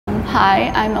Hi,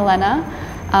 I'm Elena.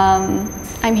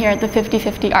 I'm here at the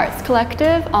 50/50 Arts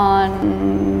Collective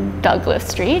on Douglas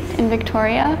Street in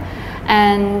Victoria.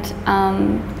 And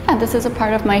yeah, this is a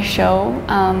part of my show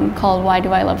called Why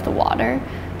Do I Love the Water,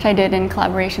 which I did in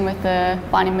collaboration with the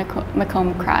Bonnie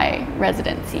Macomb Cry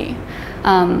residency,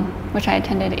 which I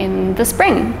attended in the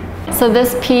spring. So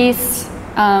this piece,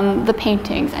 the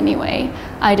paintings anyway,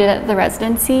 I did at the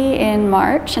residency in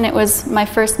March, and it was my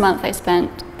first month. I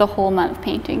spent the whole month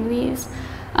painting these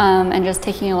and just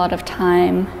taking a lot of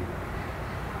time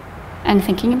and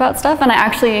thinking about stuff. And I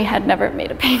actually had never made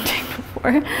a painting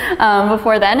before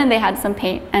then, and they had some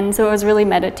paint, and so it was really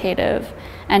meditative,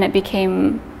 and it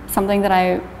became something that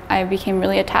I became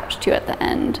really attached to at the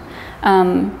end.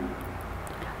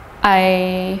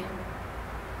 I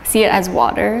see it as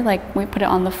water, like we put it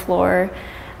on the floor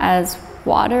as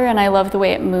water, and I love the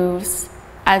way it moves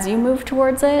as you move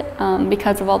towards it.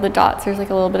 Because of all the dots, there's like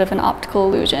a little bit of an optical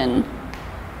illusion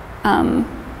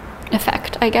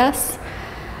effect, I guess.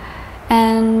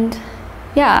 And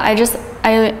yeah,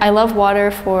 I love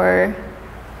water for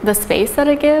the space that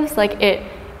it gives. Like it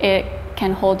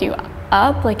can hold you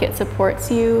up, like it supports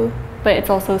you, but it's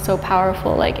also so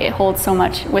powerful. Like it holds so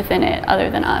much within it other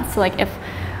than us. So like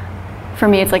for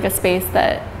me, it's like a space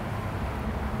that,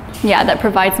 yeah, that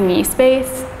provides me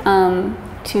space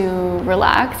to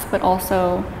relax, but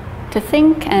also to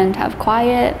think and have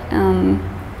quiet and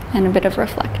a bit of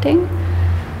reflecting.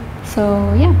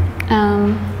 So yeah.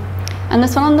 And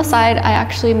this one on the side, I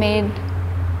actually made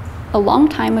a long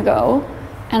time ago,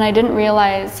 and I didn't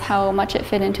realize how much it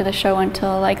fit into the show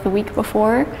until like the week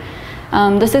before.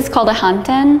 This is called a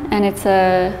hanten, and it's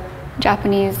a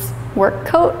Japanese work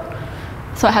coat.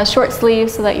 So it has short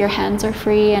sleeves so that your hands are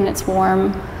free and it's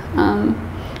warm.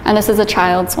 And this is a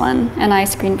child's one, and I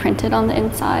screen printed on the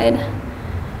inside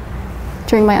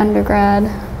during my undergrad,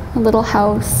 a little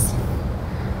house.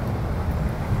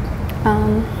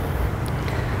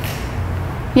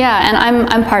 Yeah, and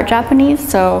I'm part Japanese,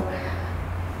 so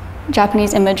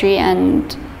Japanese imagery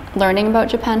and learning about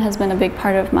Japan has been a big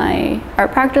part of my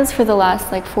art practice for the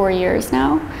last like 4 years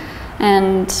now.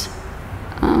 And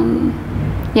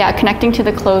yeah, connecting to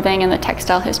the clothing and the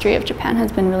textile history of Japan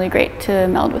has been really great to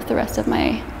meld with the rest of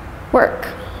my work.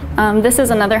 This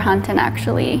is another hanten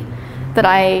actually that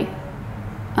I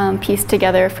pieced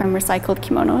together from recycled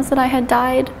kimonos that I had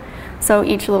dyed. So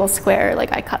each little square,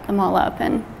 like I cut them all up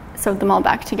and sewed them all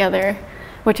back together,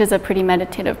 which is a pretty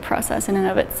meditative process in and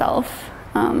of itself.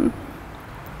 And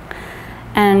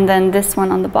then this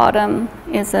one on the bottom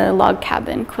is a log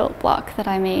cabin quilt block that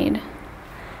I made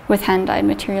with hand-dyed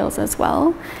materials as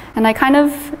well. And I kind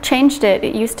of changed it.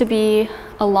 It used to be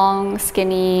a long,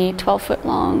 skinny, 12-foot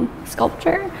long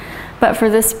sculpture. But for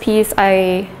this piece,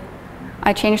 I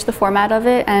changed the format of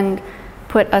it and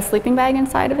put a sleeping bag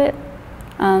inside of it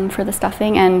for the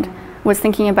stuffing, and was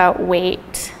thinking about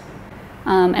weight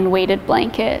and weighted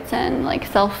blankets and like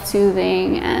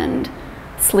self-soothing and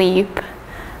sleep.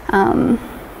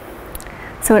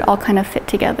 So it all kind of fit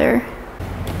together.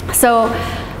 So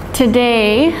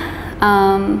today,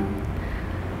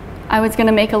 I was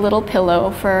gonna make a little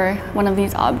pillow for one of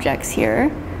these objects here.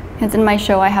 Because in my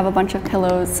show, I have a bunch of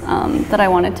pillows that I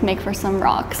wanted to make for some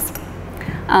rocks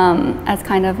as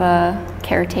kind of a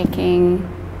caretaking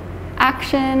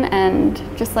action and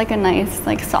just like a nice,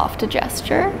 like soft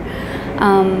gesture.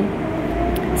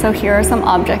 So here are some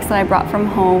objects that I brought from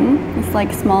home. This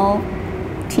like small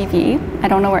TV. I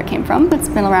don't know where it came from. It's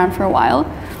been around for a while.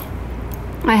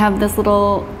 I have this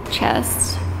little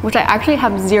chest, which I actually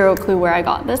have zero clue where I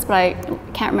got this, but I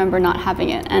can't remember not having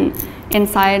it. And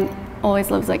inside always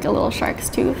lives like a little shark's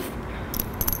tooth.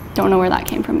 Don't know where that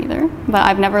came from either, but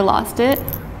I've never lost it.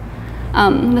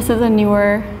 This is a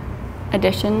newer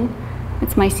addition.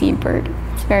 It's my seed bird.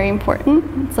 It's very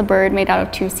important. It's a bird made out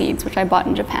of 2 seeds, which I bought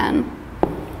in Japan.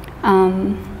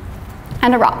 And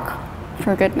a rock,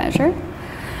 for good measure.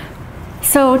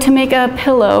 So to make a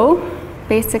pillow,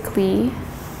 basically,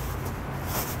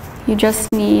 you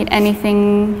just need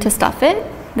anything to stuff it.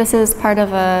 This is part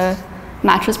of a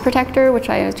mattress protector, which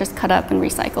I just cut up and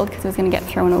recycled because it was going to get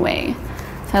thrown away.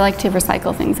 So I like to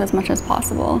recycle things as much as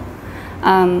possible.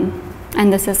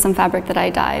 And this is some fabric that I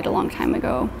dyed a long time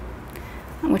ago,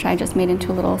 which I just made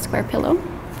into a little square pillow.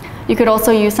 You could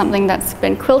also use something that's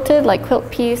been quilted, like quilt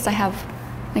piece. I have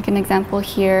like an example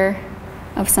here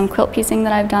of some quilt piecing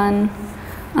that I've done.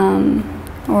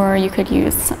 Or you could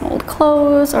use some old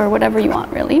clothes or whatever you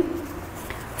want, really.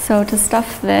 So to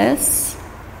stuff this,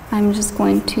 I'm just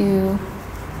going to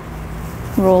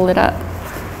roll it up.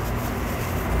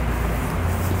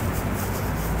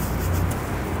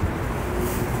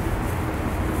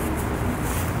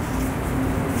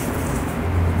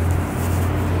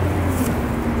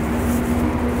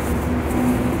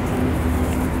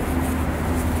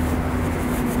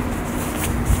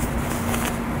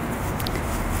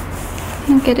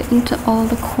 to get it into all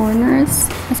the corners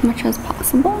as much as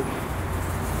possible.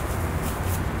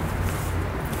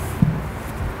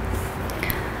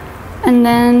 And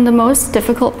then the most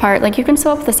difficult part, like you can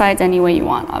sew up the sides any way you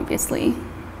want, obviously.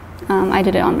 I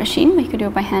did it on machine, but you could do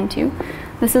it by hand too.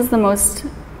 This is the most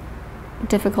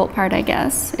difficult part, I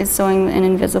guess, is sewing an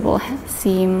invisible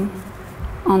seam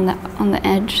on the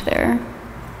edge there.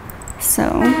 So,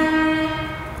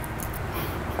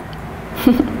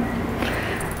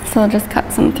 so I'll just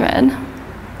cut some thread.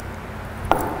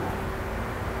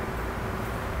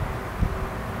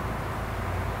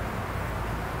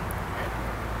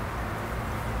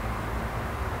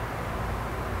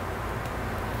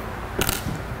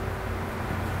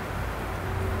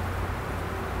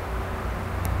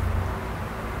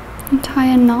 And tie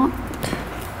a knot.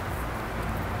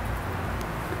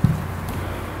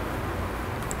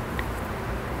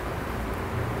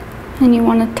 And you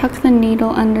want to tuck the needle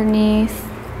underneath.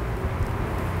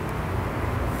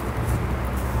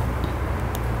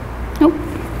 Nope,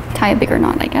 tie a bigger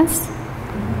knot, I guess.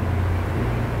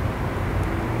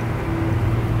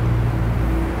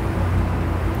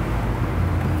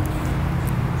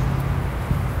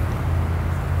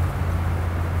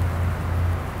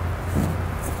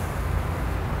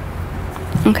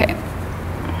 Okay,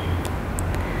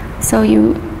 so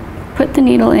you put the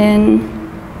needle in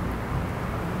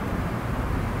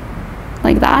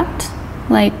like that,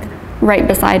 like right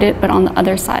beside it, but on the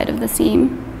other side of the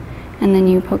seam, and then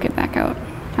you poke it back out,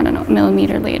 I don't know, a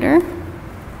millimeter later.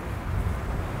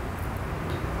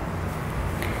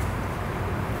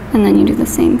 And then you do the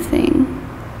same thing,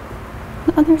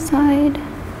 the other side,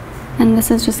 and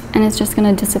this is just, and it's just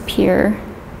gonna disappear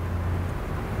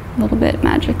a little bit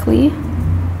magically.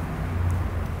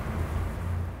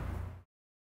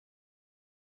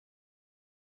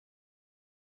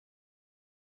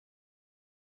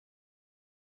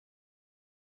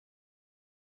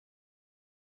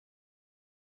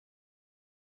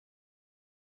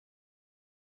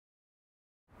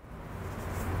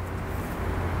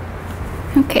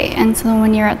 Okay, and so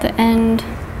when you're at the end,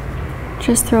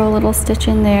 just throw a little stitch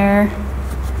in there,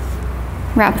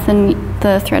 wrap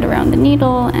the thread around the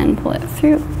needle and pull it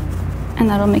through, and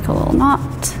that'll make a little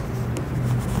knot.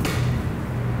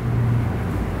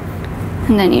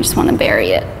 And then you just want to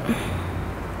bury it.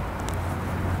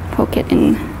 Poke it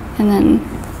in and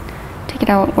then take it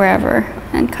out wherever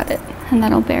and cut it, and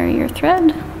that'll bury your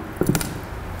thread.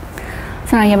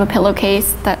 So now you have a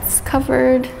pillowcase that's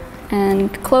covered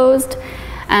and closed.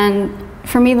 And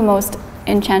for me, the most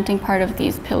enchanting part of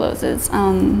these pillows is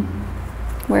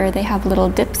where they have little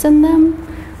dips in them.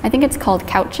 I think it's called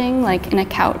couching. Like in a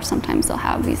couch, sometimes they'll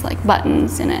have these like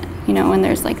buttons in it, you know, and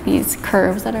there's like these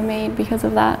curves that are made because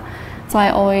of that. So I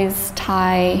always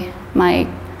tie my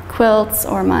quilts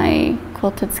or my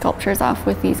quilted sculptures off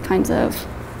with these kinds of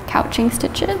couching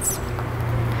stitches.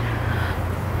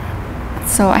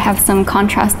 So I have some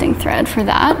contrasting thread for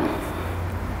that.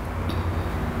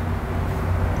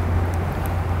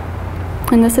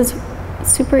 And this is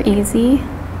super easy.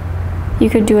 You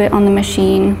could do it on the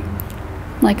machine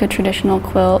like a traditional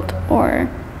quilt, or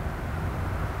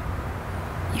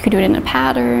you could do it in a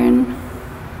pattern.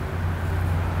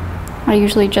 I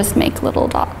usually just make little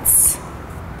dots.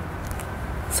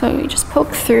 So you just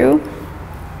poke through.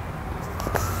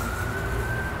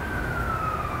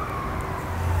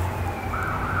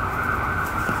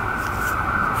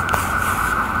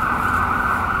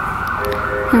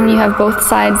 And when you have both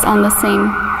sides on the same.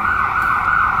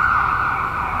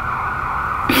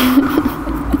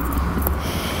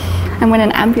 And when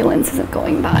an ambulance isn't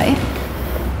going by.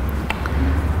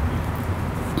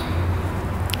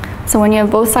 So when you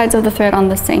have both sides of the thread on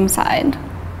the same side,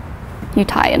 you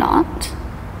tie a knot.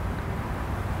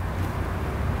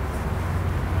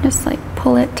 Just like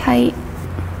pull it tight,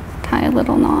 tie a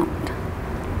little knot.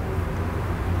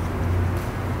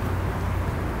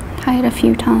 Tie it a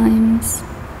few times.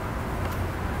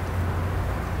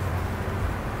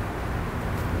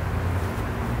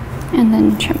 And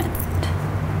then trim it.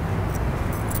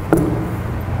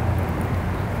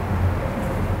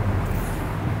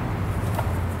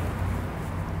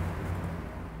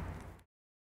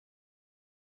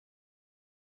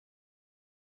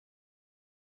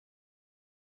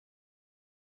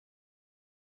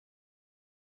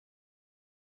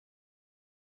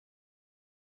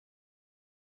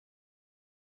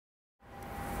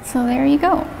 So there you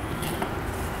go.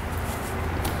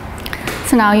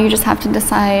 So now you just have to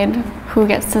decide who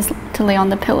gets to lay on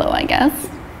the pillow, I guess.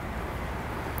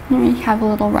 You have a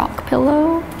little rock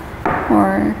pillow,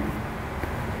 or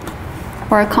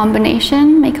a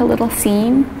combination, make a little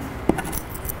scene.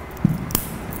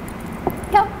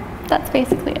 Yep, that's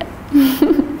basically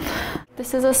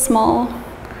This is a small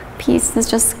piece.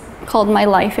 It's just called My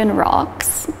Life in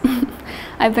Rocks.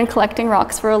 I've been collecting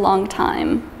rocks for a long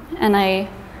time, and I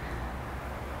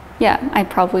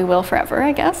probably will forever,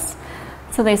 I guess.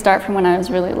 So they start from when I was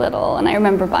really little, and I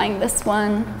remember buying this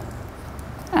one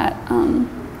at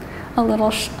a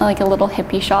little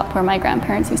hippie shop where my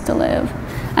grandparents used to live.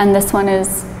 And this one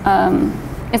is,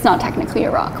 it's not technically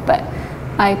a rock, but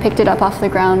I picked it up off the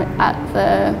ground at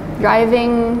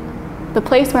the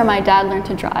place where my dad learned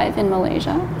to drive in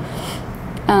Malaysia.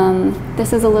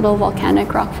 This is a little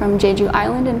volcanic rock from Jeju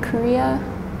Island in Korea,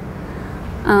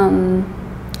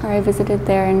 where I visited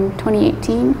there in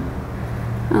 2018.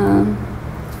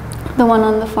 The one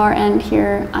on the far end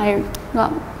here, I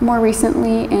got more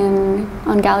recently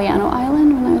on Galiano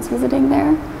Island when I was visiting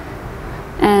there.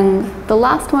 And the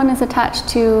last one is attached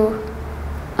to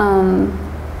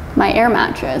my air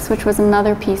mattress, which was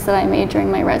another piece that I made during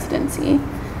my residency.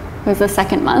 It was the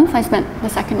second month. I spent the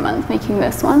second month making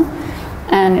this one.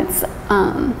 And it's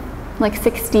like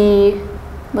 60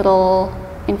 little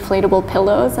inflatable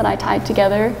pillows that I tied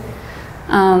together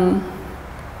and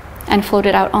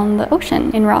floated out on the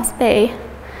ocean in Ross Bay.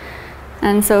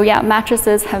 And so yeah,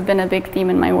 mattresses have been a big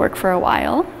theme in my work for a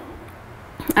while.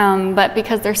 But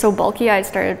because they're so bulky, I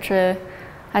started to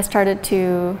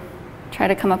try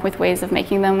to come up with ways of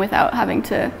making them without having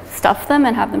to stuff them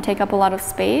and have them take up a lot of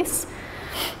space.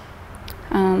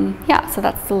 Yeah, so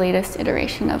that's the latest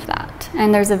iteration of that.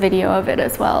 And there's a video of it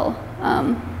as well,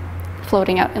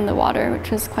 floating out in the water,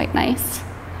 which is quite nice.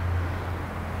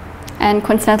 And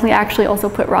coincidentally, I actually also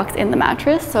put rocks in the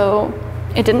mattress, so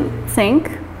it didn't sink.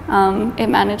 It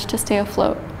managed to stay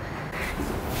afloat.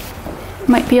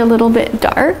 Might be a little bit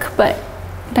dark, but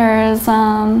there's,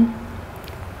 I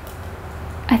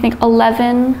think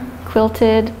 11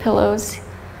 quilted pillows,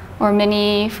 or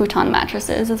mini futon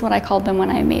mattresses is what I called them when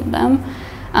I made them.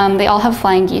 They all have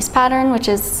flying geese pattern, which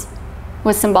was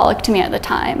symbolic to me at the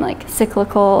time, like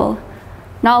cyclical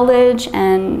knowledge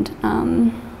and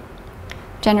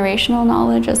generational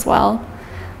knowledge as well.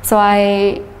 So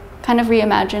I kind of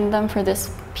reimagined them for this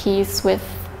piece with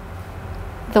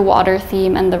the water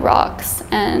theme and the rocks,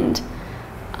 and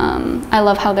I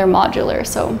love how they're modular,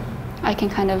 so I can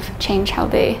kind of change how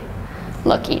they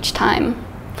look each time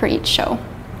for each show.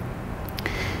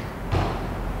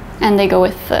 And they go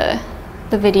with the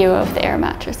video of the air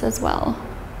mattress as well.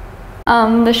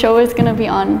 The show is going to be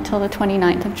on until the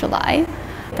 29th of July.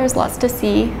 There's lots to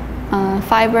see,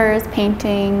 fibers,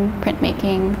 painting,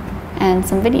 printmaking, and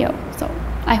some video. So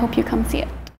I hope you come see it.